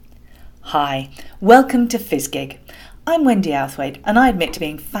Hi, welcome to FizzGig. I'm Wendy Outhwaite and I admit to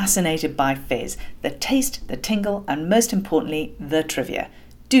being fascinated by fizz, the taste, the tingle and most importantly, the trivia.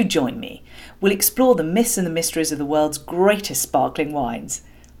 Do join me. We'll explore the myths and the mysteries of the world's greatest sparkling wines.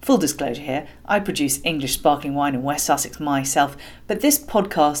 Full disclosure here, I produce English sparkling wine in West Sussex myself, but this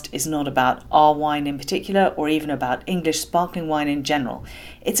podcast is not about our wine in particular or even about English sparkling wine in general.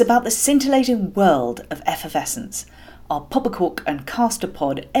 It's about the scintillating world of effervescence. I'll pop a cork and cast a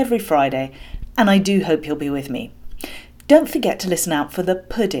pod every Friday, and I do hope you'll be with me. Don't forget to listen out for the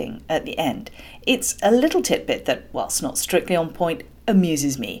pudding at the end. It's a little tidbit that, whilst not strictly on point,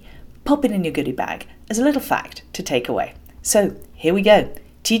 amuses me. Pop it in your goodie bag as a little fact to take away. So, here we go.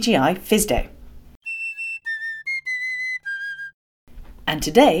 TGI Fizz Day. And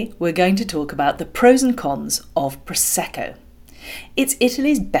today we're going to talk about the pros and cons of Prosecco. It's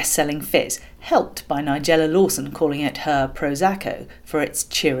Italy's best-selling fizz, helped by Nigella Lawson calling it her Prosecco for its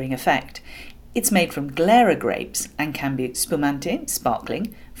cheering effect. It's made from Glera grapes and can be spumante,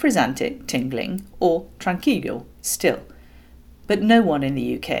 sparkling, frizzante, tingling, or tranquillo, still. But no one in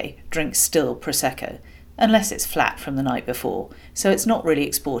the UK drinks still Prosecco, unless it's flat from the night before, so it's not really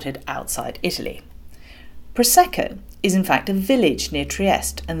exported outside Italy. Prosecco is in fact a village near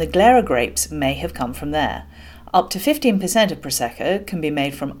Trieste, and the Glera grapes may have come from there. Up to 15% of Prosecco can be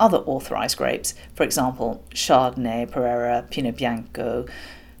made from other authorised grapes, for example Chardonnay, Pereira, Pinot Bianco,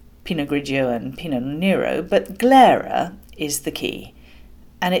 Pinot Grigio and Pinot Nero, but Glera is the key,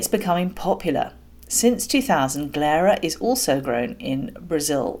 and it's becoming popular. Since 2000, Glera is also grown in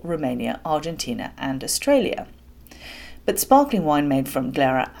Brazil, Romania, Argentina and Australia. But sparkling wine made from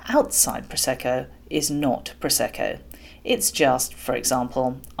Glera outside Prosecco is not Prosecco. It's just, for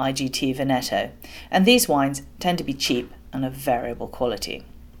example, IGT Veneto, and these wines tend to be cheap and of variable quality.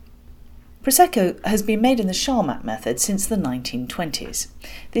 Prosecco has been made in the Charmat method since the 1920s.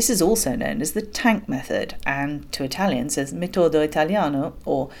 This is also known as the tank method, and to Italians as Metodo Italiano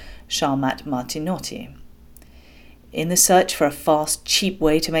or Charmat Martinotti. In the search for a fast, cheap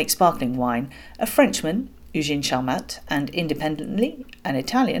way to make sparkling wine, a Frenchman, Eugène Charmat, and independently, an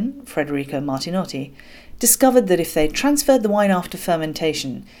Italian, Federico Martinotti, discovered that if they transferred the wine after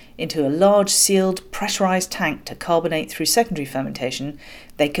fermentation into a large sealed pressurized tank to carbonate through secondary fermentation,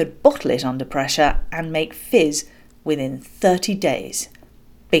 they could bottle it under pressure and make fizz within 30 days.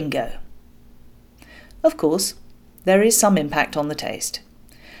 Bingo! Of course, there is some impact on the taste.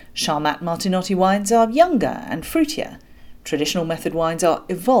 Charmat Martinotti wines are younger and fruitier. Traditional method wines are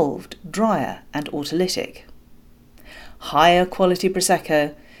evolved, drier and autolytic. Higher quality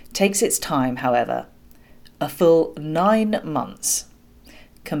Prosecco takes its time, however, a full 9 months,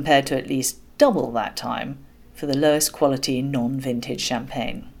 compared to at least double that time for the lowest quality non-vintage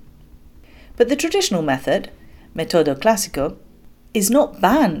champagne. But the traditional method, Metodo Classico, is not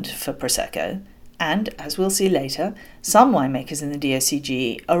banned for Prosecco, and, as we'll see later, some winemakers in the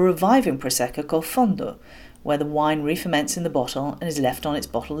DOCG are reviving Prosecco called Fondo, where the wine re-ferments in the bottle and is left on its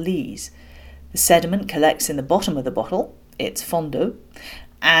bottle lees. The sediment collects in the bottom of the bottle, its Fondo,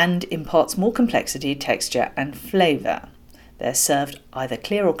 and imparts more complexity, texture and flavour. They're served either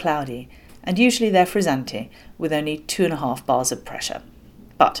clear or cloudy, and usually they're frizzante, with only 2.5 bars of pressure.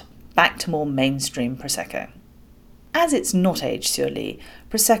 But back to more mainstream Prosecco. As it's not aged sur lie,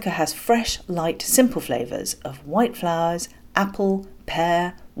 Prosecco has fresh, light, simple flavours of white flowers, apple,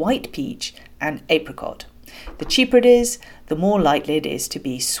 pear, white peach and apricot. The cheaper it is, the more likely it is to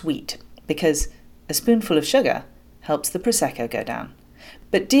be sweet, because a spoonful of sugar helps the Prosecco go down.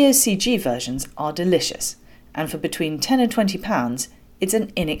 But DOCG versions are delicious, and for between £10 and £20, it's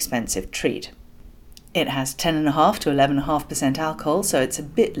an inexpensive treat. It has 10.5 to 11.5% alcohol, so it's a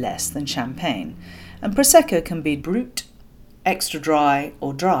bit less than champagne. And Prosecco can be brut, extra dry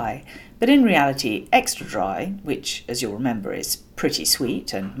or dry, but in reality extra dry, which as you'll remember is pretty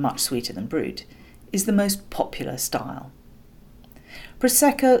sweet and much sweeter than brut, is the most popular style.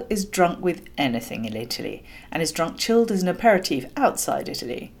 Prosecco is drunk with anything in Italy, and is drunk chilled as an aperitif outside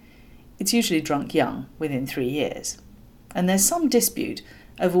Italy. It's usually drunk young, within 3 years. And there's some dispute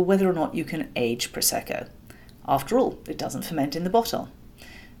over whether or not you can age Prosecco. After all, it doesn't ferment in the bottle.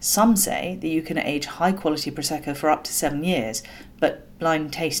 Some say that you can age high-quality Prosecco for up to 7 years, but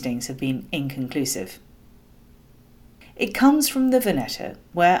blind tastings have been inconclusive. It comes from the Veneto,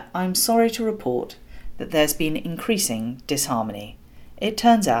 where I'm sorry to report that there's been increasing disharmony. It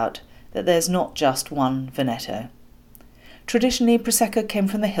turns out that there's not just one Veneto. Traditionally, Prosecco came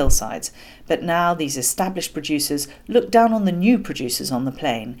from the hillsides, but now these established producers look down on the new producers on the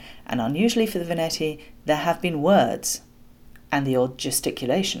plain, and unusually for the Veneti, there have been words and the odd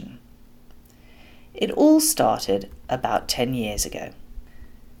gesticulation. It all started about 10 years ago.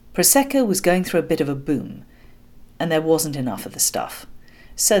 Prosecco was going through a bit of a boom, and there wasn't enough of the stuff.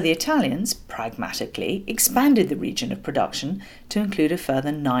 So the Italians, pragmatically, expanded the region of production to include a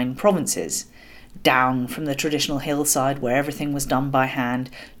further 9 provinces, down from the traditional hillside where everything was done by hand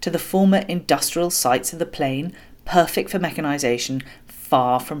to the former industrial sites of the plain, perfect for mechanisation,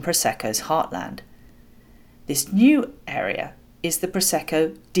 far from Prosecco's heartland. This new area is the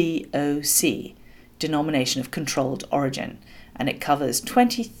Prosecco DOC, denomination of controlled origin, and it covers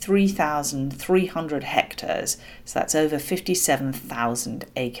 23,300 hectares, so that's over 57,000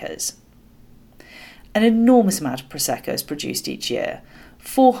 acres. An enormous amount of Prosecco is produced each year,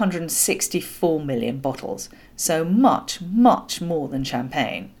 464 million bottles, so much, much more than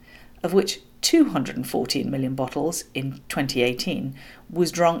champagne, of which 214 million bottles in 2018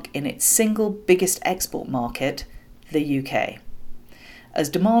 was drunk in its single biggest export market, the UK. As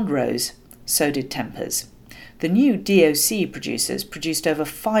demand rose, so did tempers. The new DOC producers produced over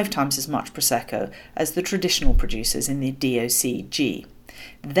 5 times as much Prosecco as the traditional producers in the DOCG.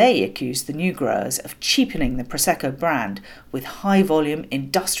 They accused the new growers of cheapening the Prosecco brand with high-volume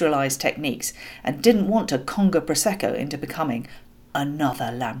industrialised techniques and didn't want to conga Prosecco into becoming another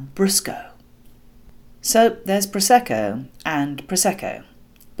Lambrusco. So there's Prosecco and Prosecco.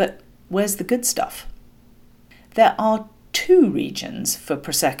 But where's the good stuff? There are 2 regions for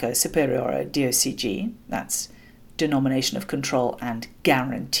Prosecco Superiore DOCG, that's denomination of control and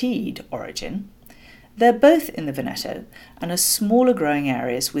guaranteed origin. They're both in the Veneto and are smaller growing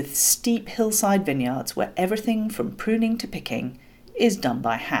areas with steep hillside vineyards where everything from pruning to picking is done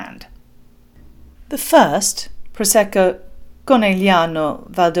by hand. The first, Prosecco Conegliano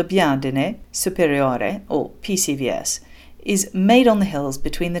Valdobbiadene Superiore, or PCVS, is made on the hills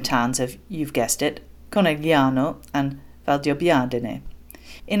between the towns of, you've guessed it, Conegliano and Valdobbiadene.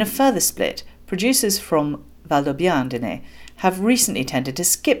 In a further split, producers from Valdobbiadene have recently tended to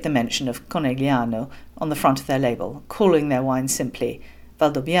skip the mention of Conegliano on the front of their label, calling their wine simply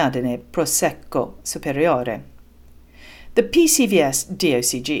Valdobbiadene Prosecco Superiore. The PCVS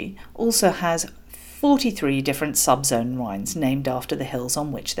DOCG also has 43 different sub-zone wines named after the hills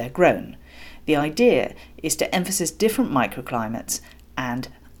on which they're grown. The idea is to emphasize different microclimates and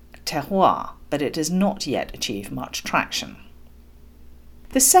terroir, but it has not yet achieved much traction.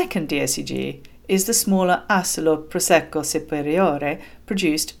 The second DOCG is the smaller Asolo Prosecco Superiore,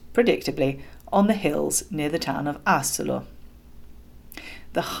 produced, predictably, on the hills near the town of Asolo.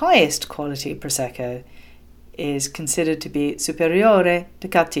 The highest quality Prosecco is considered to be Superiore de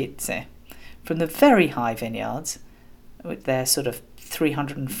Cartizze, from the very high vineyards, they're sort of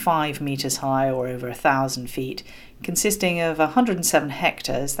 305 metres high or over 1,000 feet, consisting of 107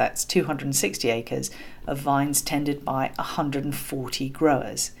 hectares, that's 260 acres, of vines tended by 140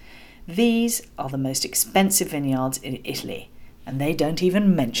 growers. These are the most expensive vineyards in Italy, and they don't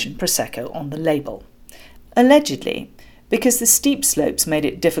even mention Prosecco on the label. Allegedly, because the steep slopes made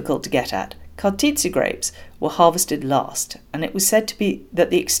it difficult to get at, Cartizze grapes were harvested last, and it was said to be that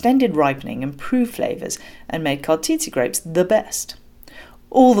the extended ripening improved flavours and made Cartizze grapes the best.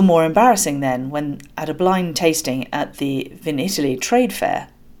 All the more embarrassing then when, at a blind tasting at the Vinitaly trade fair,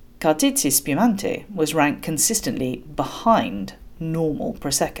 Cartizze Spumante was ranked consistently behind normal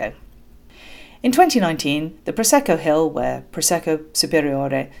Prosecco. In 2019, the Prosecco Hill, where Prosecco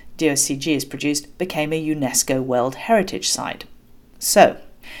Superiore DOCG is produced, became a UNESCO World Heritage Site. So,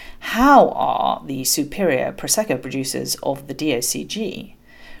 how are the superior Prosecco producers of the DOCG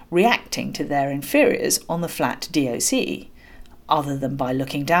reacting to their inferiors on the flat DOC, other than by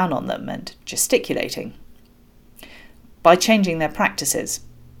looking down on them and gesticulating? By changing their practices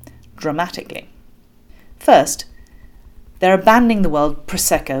dramatically. First, they're abandoning the word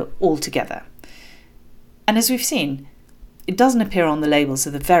Prosecco altogether. And as we've seen, it doesn't appear on the labels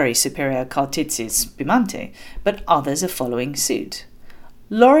of the very superior Cartizze Spumante, but others are following suit.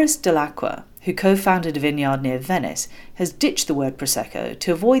 Loris Dell'Acqua, who co-founded a vineyard near Venice, has ditched the word Prosecco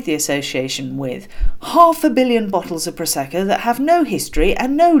to avoid the association with 500 million bottles of Prosecco that have no history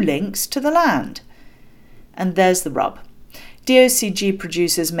and no links to the land. And there's the rub. DOCG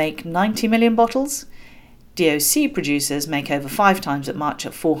producers make 90 million bottles. DOC producers make over 5 times as much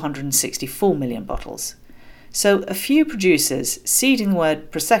at 464 million bottles. So a few producers seeding the word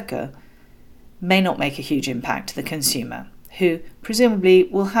Prosecco may not make a huge impact to the consumer, who presumably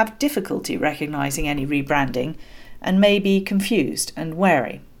will have difficulty recognising any rebranding and may be confused and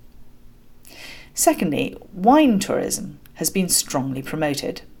wary. Secondly, wine tourism has been strongly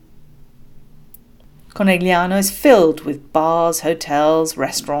promoted. Conegliano is filled with bars, hotels,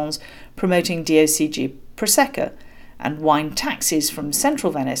 restaurants promoting DOCG Prosecco, and wine taxis from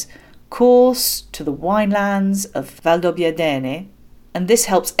central Venice course to the winelands of Valdobbiadene, and this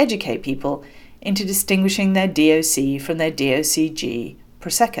helps educate people into distinguishing their DOC from their DOCG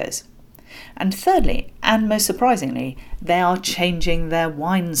Proseccos. And thirdly, and most surprisingly, they are changing their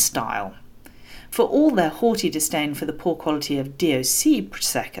wine style. For all their haughty disdain for the poor quality of DOC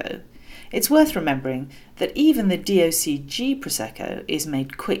Prosecco, it's worth remembering that even the DOCG Prosecco is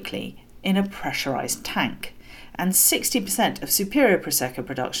made quickly in a pressurised tank, and 60% of superior Prosecco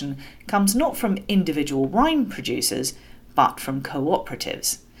production comes not from individual wine producers, but from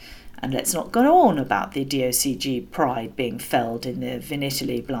cooperatives. And let's not go on about the DOCG pride being felled in the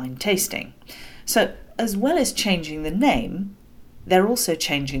Vinitaly blind tasting. So, as well as changing the name, they're also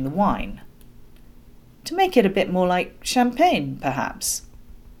changing the wine. To make it a bit more like champagne, perhaps.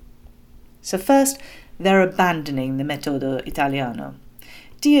 So first, they're abandoning the Metodo Italiano.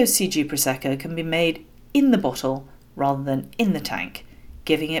 DOCG Prosecco can be made in the bottle rather than in the tank,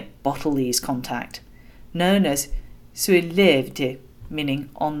 giving it bottle-lees contact, known as sui lieviti, meaning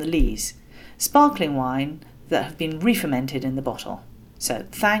on the lees, sparkling wine that have been re-fermented in the bottle. So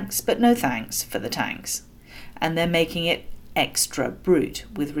thanks but no thanks for the tanks. And they're making it extra brut,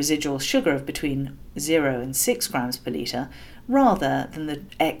 with residual sugar of between 0 and 6 grams per litre, rather than the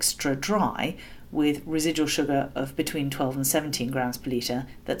extra dry, with residual sugar of between 12 and 17 grams per litre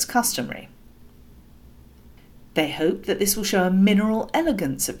that's customary. They hope that this will show a mineral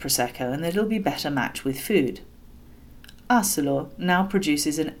elegance of Prosecco and that it'll be better matched with food. Asolo now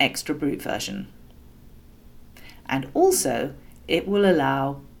produces an extra brut version. And also, it will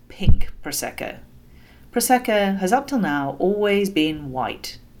allow pink Prosecco. Prosecco has up till now always been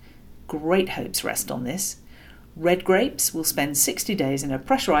white. Great hopes rest on this. Red grapes will spend 60 days in a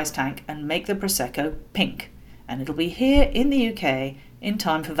pressurised tank and make the Prosecco pink, and it'll be here in the UK in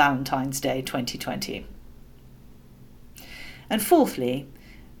time for Valentine's Day 2020. And fourthly,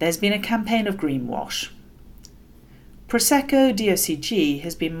 there's been a campaign of greenwash. Prosecco DOCG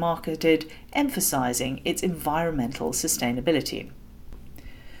has been marketed emphasising its environmental sustainability.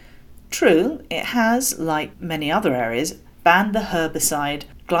 True, it has, like many other areas, banned the herbicide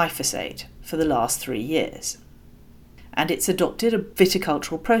glyphosate for the last 3 years. And it's adopted a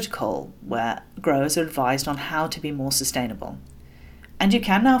viticultural protocol where growers are advised on how to be more sustainable. And you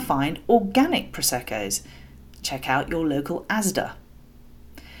can now find organic Proseccos. Check out your local ASDA.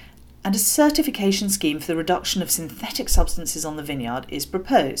 And a certification scheme for the reduction of synthetic substances on the vineyard is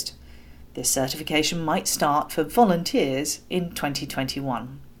proposed. This certification might start for volunteers in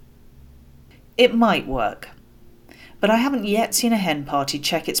 2021. It might work, but I haven't yet seen a hen party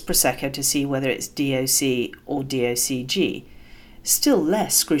check its Prosecco to see whether it's DOC or DOCG, still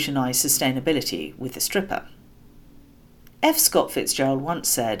less scrutinise sustainability with the stripper. F. Scott Fitzgerald once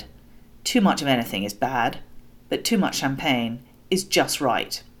said, "Too much of anything is bad, but too much champagne is just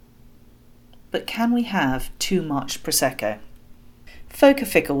right." But can we have too much Prosecco? Folk are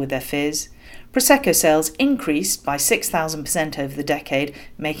fickle with their fizz. Prosecco sales increased by 6,000% over the decade,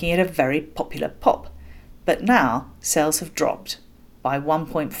 making it a very popular pop. But now sales have dropped by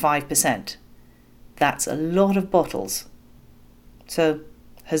 1.5%. That's a lot of bottles. So,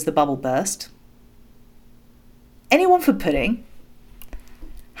 has the bubble burst? Anyone for pudding?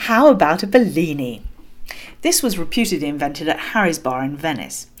 How about a Bellini? This was reputedly invented at Harry's Bar in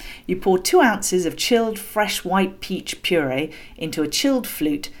Venice. You pour 2 ounces of chilled fresh white peach puree into a chilled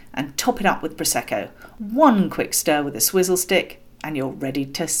flute and top it up with Prosecco. 1 quick stir with a swizzle stick and you're ready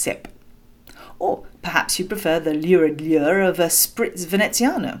to sip. Or perhaps you prefer the lurid lure of a Spritz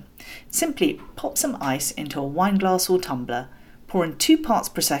Veneziano. Simply pop some ice into a wine glass or tumbler, pour in 2 parts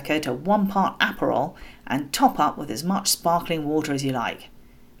Prosecco to 1 part Aperol and top up with as much sparkling water as you like.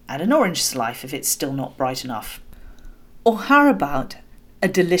 Add an orange slice if it's still not bright enough. Or how about a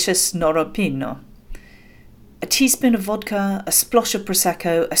delicious Snorropino? A teaspoon of vodka, a splosh of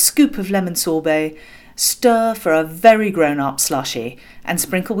Prosecco, a scoop of lemon sorbet, stir for a very grown-up slushy and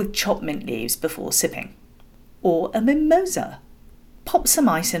sprinkle with chopped mint leaves before sipping. Or a mimosa. Pop some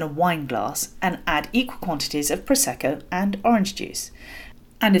ice in a wine glass and add equal quantities of Prosecco and orange juice.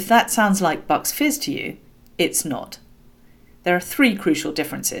 And if that sounds like Bucks Fizz to you, it's not. There are 3 crucial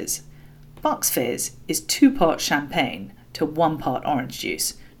differences. Bucks Fizz is 2 parts champagne to 1 part orange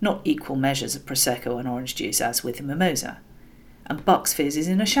juice, not equal measures of Prosecco and orange juice as with the mimosa. And Bucks Fizz is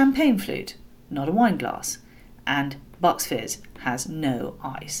in a champagne flute, not a wine glass. And Bucks Fizz has no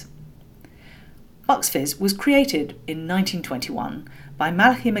ice. Bucks Fizz was created in 1921 by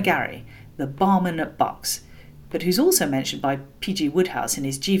Malachi McGarry, the barman at Bucks, but who's also mentioned by P.G. Wodehouse in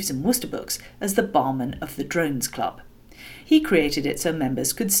his Jeeves and Wooster books as the barman of the Drones Club. He created it so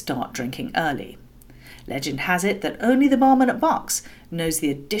members could start drinking early. Legend has it that only the barman at Bucks knows the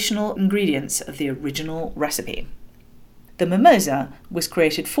additional ingredients of the original recipe. The Mimosa was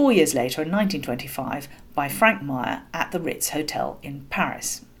created 4 years later in 1925 by Frank Meyer at the Ritz Hotel in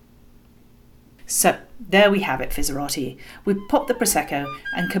Paris. So, there we have it, Fizzerati. We popped the Prosecco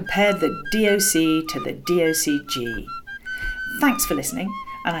and compared the DOC to the DOCG. Thanks for listening,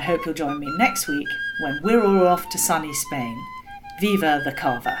 and I hope you'll join me next week when we're all off to sunny Spain. Viva the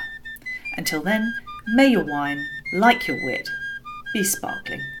Cava! Until then, may your wine, like your wit, be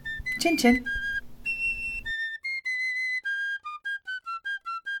sparkling. Chin chin!